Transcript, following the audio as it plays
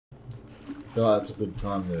I feel like that's a good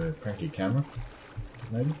time to crank your camera.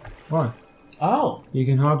 Maybe? Why? Oh. You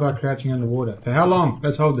can hide by crouching underwater. For how long?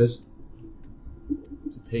 Let's hold this.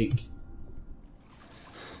 To peek.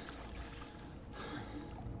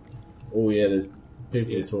 Oh yeah, there's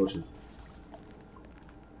people with torches.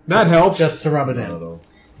 That helps. Just to rub it Not in. at all.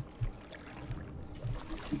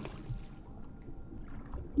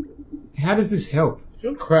 How does this help? If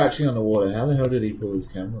you're crouching underwater, how the hell did he pull his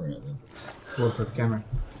camera out then? Waterproof camera.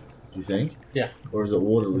 Do you think? Yeah. Or is it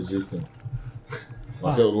water resistant?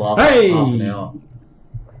 Like it'll last Hey! half an hour.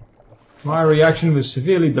 My reaction was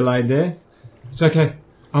severely delayed there. It's okay.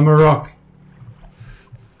 I'm a rock.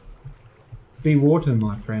 Be water,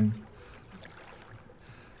 my friend.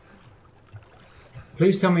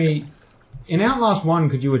 Please tell me, in Outlast 1,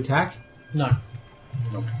 could you attack? No.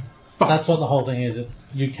 Nope. Fuck. That's what the whole thing is. It's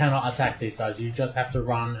you cannot attack these guys. You just have to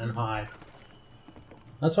run and hide.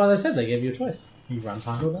 That's why they said they gave you a choice. You run,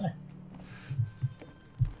 hide, or die.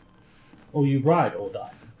 Or you ride or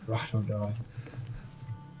die. Right or die.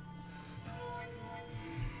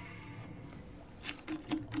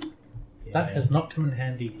 That has not come in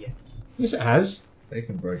handy yet. Yes, it has. They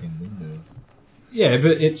can break in windows. Yeah,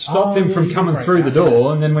 but it stopped him yeah, from you coming can through break the that,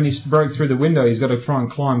 door, and then when he broke through the window, he's got to try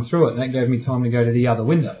and climb through it, and that gave me time to go to the other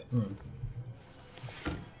window.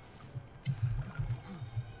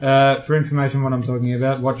 For information on what I'm talking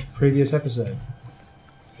about, watch previous episode,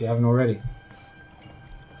 if you haven't already.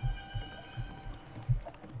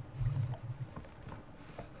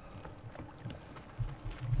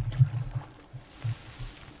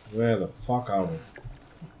 Where the fuck are we?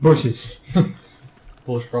 Bushes.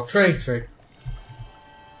 Bush, rock, tree.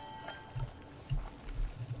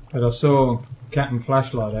 But I saw Captain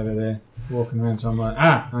Flashlight over there walking around, so I'm like,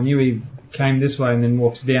 I knew he came this way and then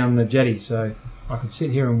walks down the jetty, so I could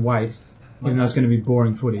sit here and wait, even though it's going to be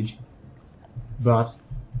boring footage. But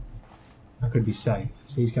I could be safe.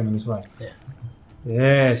 So he's coming this way. Yeah.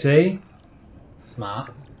 Yeah, see?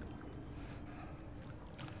 Smart.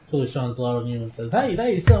 So he shines light on you and says, hey,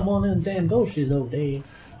 there's someone in the damn bushes over there.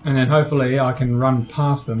 And then hopefully I can run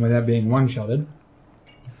past them without being one-shotted.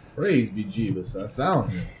 Praise be Jeebus, I found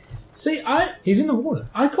him. See, He's in the water.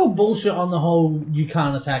 I call bullshit on the whole you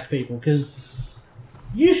can't attack people, because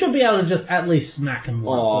you should be able to just at least smack them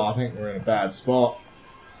once. Oh, I think we're in a bad spot.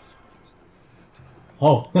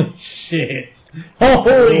 Holy shit.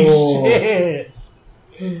 Holy Oh. shit.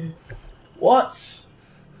 What?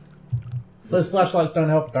 Those flashlights don't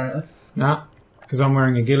help, apparently. Nah, because I'm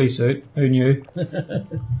wearing a ghillie suit. Who knew?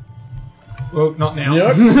 Well, not now.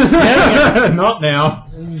 Nope. Not now.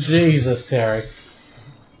 Jesus, Terry.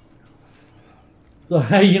 So,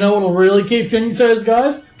 hey, you know what'll really keep you on your toes,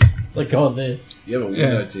 guys? Look at this. You have a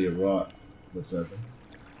window to your right. What's open?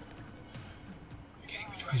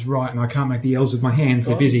 He's right, and I can't make the L's with my hands.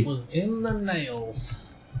 They're God busy. was in the nails.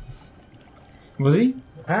 Was he?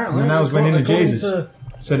 Apparently. The nails went into according Jesus. to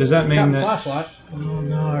So does that mean Captain that... Flashlight. Oh,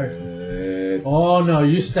 no. Oh, no,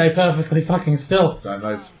 you stay perfectly fucking still. Don't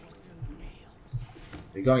know.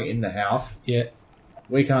 They're going in the house. Yeah,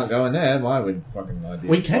 We can't go in there. My fucking idea.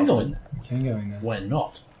 We can go in there. you can go in there. We're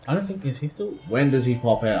not. I don't think... Is he still... When does he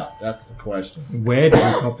pop out? That's the question. Where did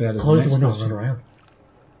he pop out of Close the the next window and question? run around.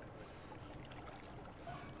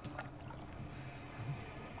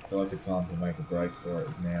 I feel like the time to make a break for it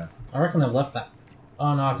is now. I reckon they've left that.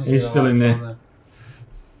 Oh, no, I can see He's the still lights in there. on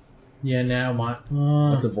Yeah, now might.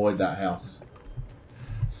 Let's avoid that house.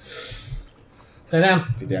 Stay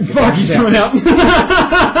down. Get down. Get Fuck, down, he's get down. coming out!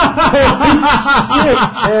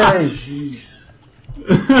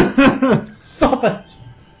 Stop it!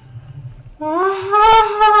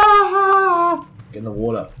 Get in the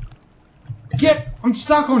water. I'm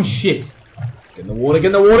stuck on shit. Get in the water. Get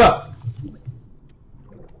in the water.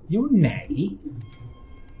 You're naggy.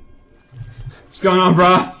 What's going on,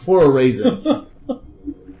 bruh? For a reason.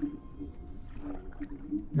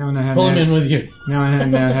 Now I know how Pull him in with you. Now I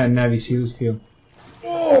know how Navy SEALs feel.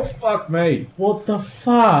 Oh, fuck me. What the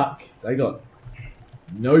fuck? They got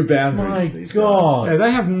no boundaries, My these God. Yeah,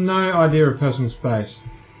 they have no idea of personal space. guys.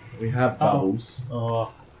 We have bubbles.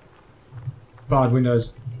 Oh, Barred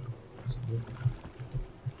windows.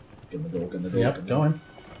 Get in the door, get in the door. yep, get in the go door. in.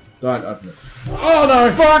 Don't open it. Oh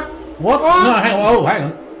no, fuck! What? Oh! No, hang on. Oh, hang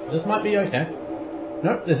on. This might be okay.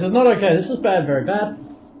 Nope, this is not okay. This is bad, very bad.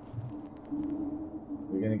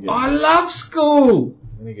 We're gonna get, I love school!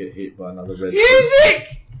 we're gonna get hit by another red.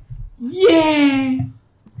 Music! Yeah!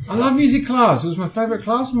 I love music class. It was my favourite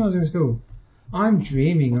class when I was in school. I'm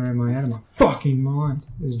dreaming, or am I out of my fucking mind?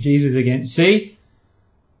 There's Jesus again. See?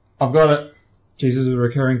 I've got it. Jesus is a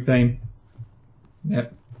recurring theme.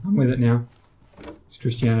 Yep, I'm with it now. It's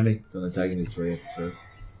Christianity. Gonna take into 3 episodes.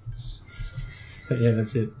 So, yeah,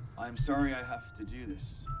 that's it. I'm sorry I have to do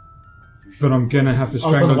this. You But I'm should- gonna have to Oh, it's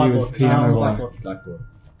on the strangle you whiteboard. with piano wire. Whiteboard. Blackboard.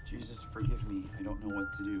 Jesus, forgive me. I don't know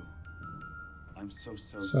what to do. I'm so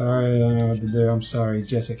Sorry, I don't know what to do. I'm sorry,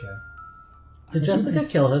 Jessica. Did Jessica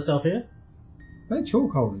kill herself here? They're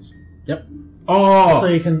chalk holders. Yep. Oh! So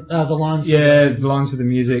you can, the lines... Yeah, it's lines for the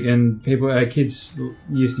music, and kids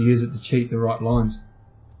used to use it to cheat the right lines.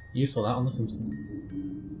 You saw that on The Simpsons.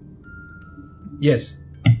 Yes,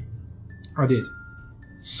 I did.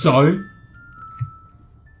 So,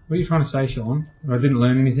 what are you trying to say, Sean? That I didn't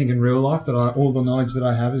learn anything in real life? That all the knowledge that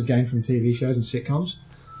I have is gained from TV shows and sitcoms?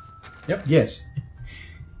 Yep. Yes.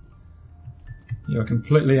 You're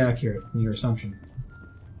completely accurate in your assumption.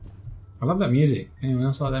 I love that music. Anyone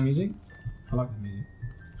else like that music? I like that music.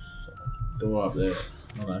 Door up there.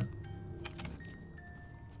 I know.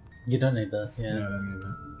 You don't need that, No, yeah. I don't need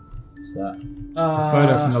that. What's that?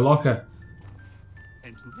 Photo from the locker.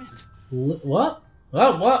 What?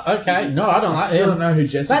 Oh, what? Okay. No, I don't I like still don't him. know who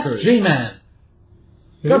Jessica That's is. G-Man.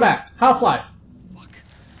 Go back. Half-Life. Fuck.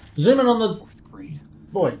 Zoom in on the 4th grade.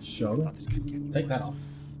 boy. Shoulder? This could get any Take that worse. off.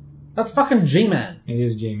 That's fucking G-Man. It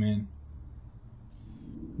is G-Man.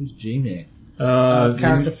 Who's G-Man?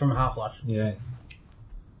 Character from Half-Life. Yeah.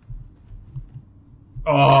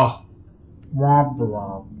 Oh!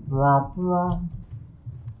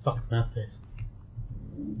 Fuck the mouthpiece.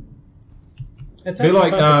 It's Be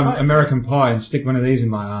like actually perfect. American Pie and stick one of these in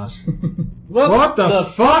my ass. What the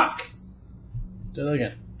fuck? Do it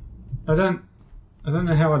again. I don't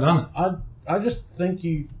know how I done it. I just think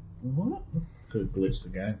you... What? Could have glitched the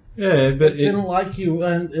game. Yeah, but It didn't like you,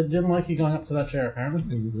 and it didn't like you going up to that chair,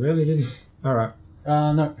 apparently. it really didn't. Alright.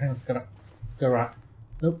 No, hang on, go up. Go right.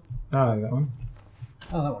 Nope. Oh, that one.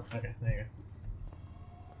 Oh, that one. Okay, there you go.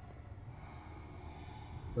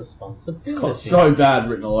 Responsibility. It's got so bad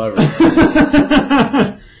written all over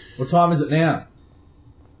it. What time is it now?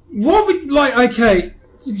 What would, okay,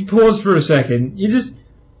 you pause for a second.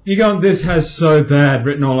 You're going, this has so bad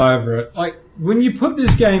written all over it. Like, when you put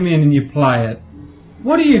this game in and you play it,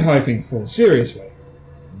 what are you hoping for? Seriously.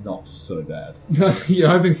 Not so bad. You're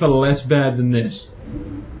hoping for less bad than this.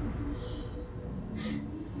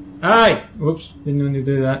 Hey! Whoops, didn't mean to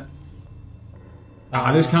do that.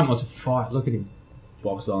 This cunt wants to fight. Look at him.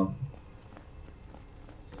 Box on.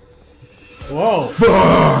 Whoa!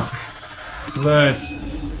 Fuck!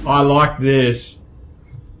 I like this.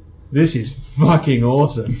 This is fucking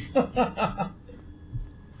awesome.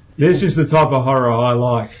 This is the type of horror I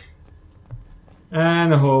like.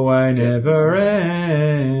 And the hallway never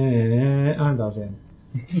ends. And does end.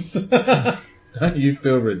 Don't you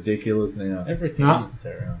feel ridiculous now? Everything No. is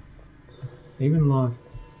terrible. Even life.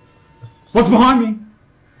 What's behind me?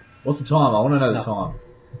 What's the time? I want to know the No.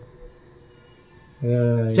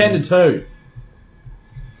 time. 10 10 to 2.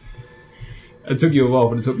 It took you a while,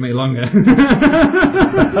 but it took me longer.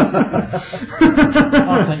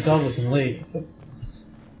 Oh, thank God we can leave.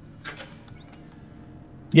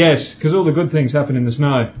 Yes, because all the good things happen in the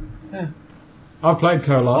snow. Yeah. I've played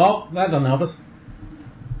co-op. Oh, that doesn't help us.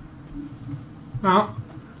 Oh.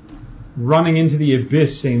 Running into the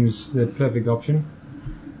abyss seems the perfect option.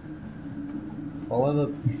 Follow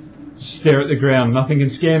the... Stare at the ground. Nothing can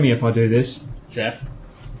scare me if I do this. Jeff.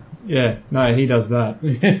 Yeah, no, he does that.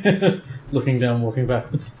 Looking down, walking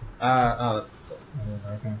backwards. That's the stuff. I don't know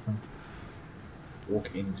where I came from.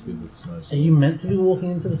 Walk into the Are snowstorm. you meant to be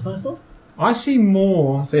walking into the snowstorm? I see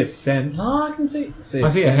more. I see a fence. No, I can see. I see a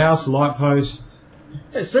fence. house, light post.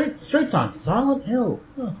 Hey, street sign. Silent Hill.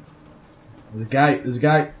 Oh. There's a gate. There's a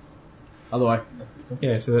gate. Other way. That's the stuff.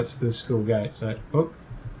 Yeah, so that's the school gate. So, oh,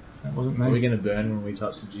 that wasn't Are we me. going to burn when we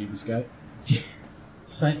touch the Judas gate?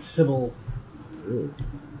 Saint Sybil. Ooh.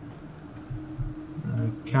 I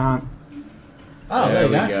can't. Oh, There there you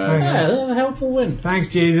we go. go. Yeah, a helpful win. Thanks,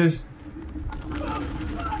 Jesus.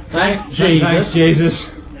 Thanks, Jesus. Thanks,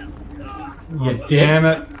 Jesus. You Oh, damn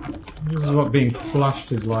it. This is what being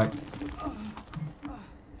flushed is like.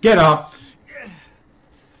 Get up.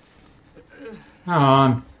 Come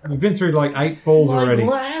on. We've been through like 8 falls already.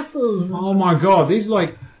 Glasses. Oh my god, these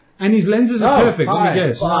like... And his lenses are perfect, let me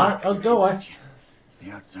guess. Oh, go away.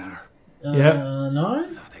 The outsider. Yep. No?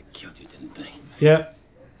 Oh, they killed you, didn't they? Yep.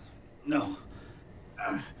 No.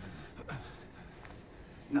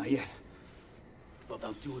 Not yet. But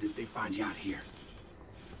they'll do it if they find you out here.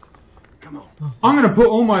 Come on. I'm gonna put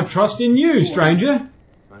all my trust in you, stranger.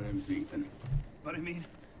 My name's Ethan. But I mean,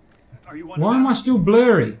 are you one Why am I still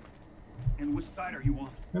blurry? And which side are you on?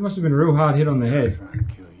 That must have been a real hard hit on the head. Trying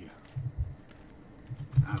to kill you.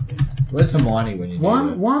 I've been. Where's Hermione when you do Why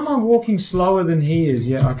that? am I walking slower than he is,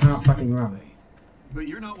 yet I can't fucking run? But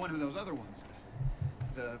you're not one of those other ones.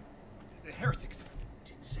 The The heretics.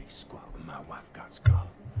 Didn't say squat when my wife got skull.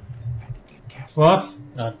 Had to get cast. What?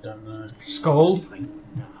 I don't know. Scold?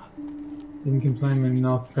 Nah. Didn't complain when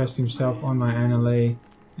North pressed himself on my Anna Lee,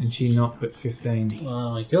 and she not but 15.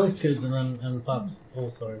 Well, he kills kids and fucks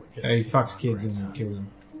also kids. He fucks kids and then kills them.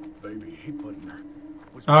 Baby, he put in her.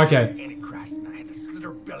 Was Okay. Antichrist, and I had to slit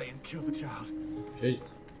her belly and kill the child. Jesus.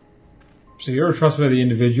 So you're a trustworthy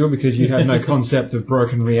individual because you have no concept of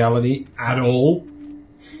broken reality at all.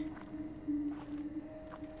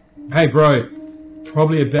 Hey bro,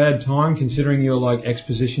 probably a bad time considering you're like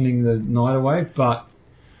expositioning the night away, but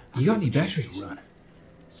you got any batteries? Run.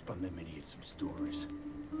 Spun them idiots some stories.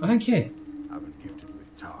 I don't care. I've been gifted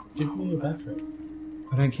with talk. Give me your batteries.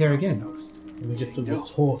 I don't care again. Noticed. I've been gifted with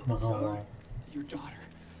talk my whole life. Your daughter.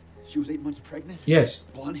 She was 8 months pregnant? Yes.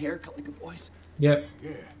 Blonde hair, cut like a boy's? Yep.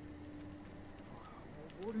 Yeah.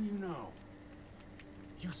 What do you know?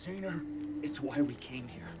 You seen her? It's why we came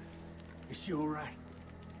here. Is she alright?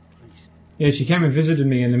 Please. Yeah, she came and visited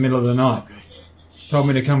me in the middle of the night. Told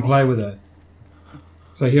me to come play with her.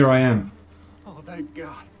 So here I am. Oh, thank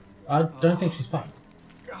God. I don't think she's fine.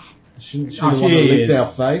 God. Shouldn't she Oh, the one that she licked is. our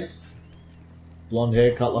face? Blonde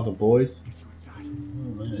hair, cut like a boy's. Get you inside.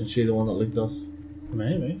 Oh, Isn't man. she the one that licked us?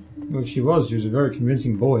 Maybe. Well, she was a very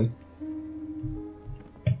convincing boy.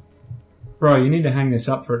 Bro, you need to hang this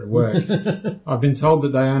up for it to work. I've been told that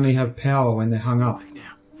they only have power when they're hung up. Right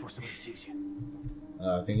now, before somebody sees you.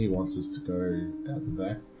 I think he wants us to go out the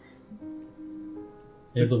back.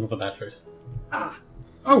 He's looking for batteries. Ah!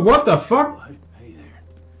 Oh, what the fuck? What? Hey there.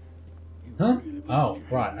 You Huh? really busted Oh,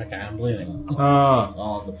 your right. head. Okay, I'm bleeding. Ah,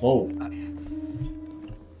 Oh, the fall.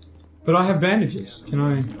 but I have bandages. Can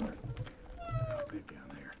I... I'll bet down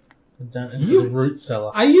there. Down into You- the root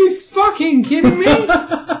cellar. Are you fucking kidding me?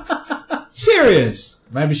 Serious?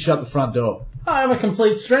 Maybe shut the front door. I'm a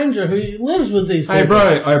complete stranger who lives with these people. Hey bro,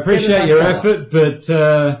 I appreciate your effort, but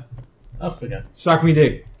I forget. suck me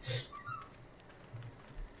dick.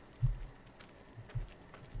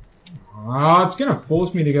 Oh, it's gonna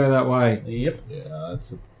force me to go that way. Yep. Yeah,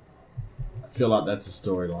 I feel like that's a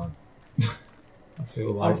storyline. I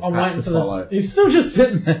feel like... I'm have waiting to for follow. the... He's still just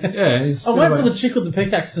sitting there. Yeah, it's I'm still waiting like- for the chick with the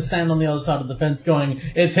pickaxe to stand on the other side of the fence going,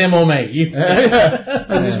 it's him or me. You... It's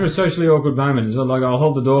just for a socially awkward moment. It's like, I'll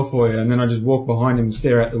hold the door for you, and then I just walk behind him and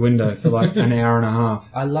stare out the window for like an hour and a half.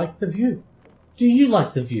 I like the view. Do you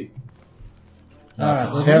like the view? That's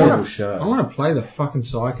Alright, a terrible I show. want to play the fucking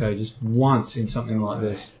Psycho just once in something like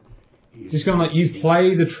this. Just going like, you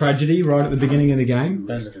play the tragedy right at the beginning of the game.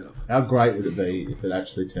 How great would it be if it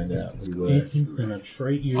actually turned out we were? Ethan's gonna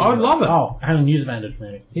treat you. I would love it. Oh, I haven't used a bandage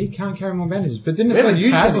maybe. He can't carry more bandages, but didn't We it haven't say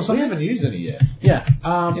used tab any. or We something? haven't used any yet. Yeah.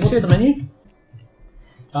 What's it- the menu?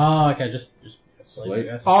 Oh, okay. Just Sleep. I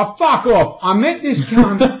guess. Oh, fuck off! I met this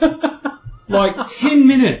cunt like 10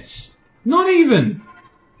 minutes. Not even!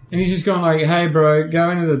 And he's just going like, hey bro,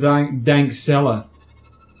 go into the dank cellar.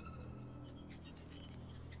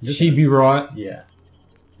 She'd be right. Yeah.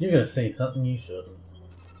 You're gonna say something you shouldn't.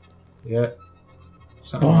 Yeah.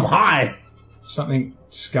 Something, Boom! like- Hi. something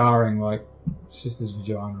scarring, like sister's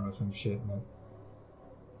vagina or some shit. Like.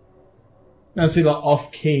 No, see, like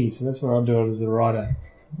off key, so that's what I'll do it as a writer.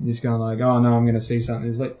 You're just going like, oh no, I'm going to see something.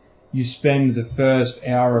 It's like you spend the first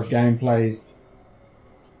hour of gameplay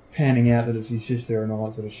panning out that it's your sister and all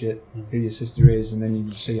that sort of shit, who your sister is, and then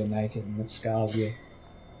you see her naked and it scars you,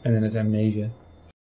 and then it's amnesia.